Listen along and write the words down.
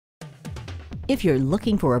If you're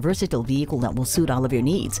looking for a versatile vehicle that will suit all of your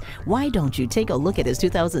needs, why don't you take a look at this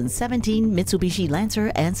 2017 Mitsubishi Lancer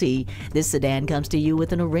NC? This sedan comes to you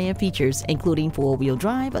with an array of features, including four-wheel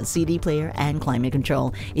drive, a CD player, and climate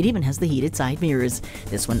control. It even has the heated side mirrors.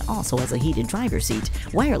 This one also has a heated driver's seat,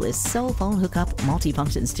 wireless cell phone hookup,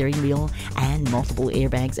 multi-function steering wheel, and multiple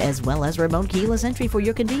airbags, as well as remote keyless entry for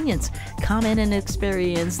your convenience. Come in and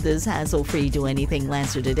experience this hassle-free do anything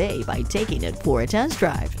Lancer today by taking it for a test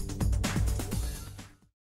drive.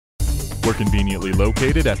 We're conveniently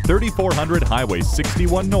located at 3400 Highway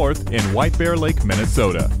 61 North in White Bear Lake,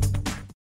 Minnesota.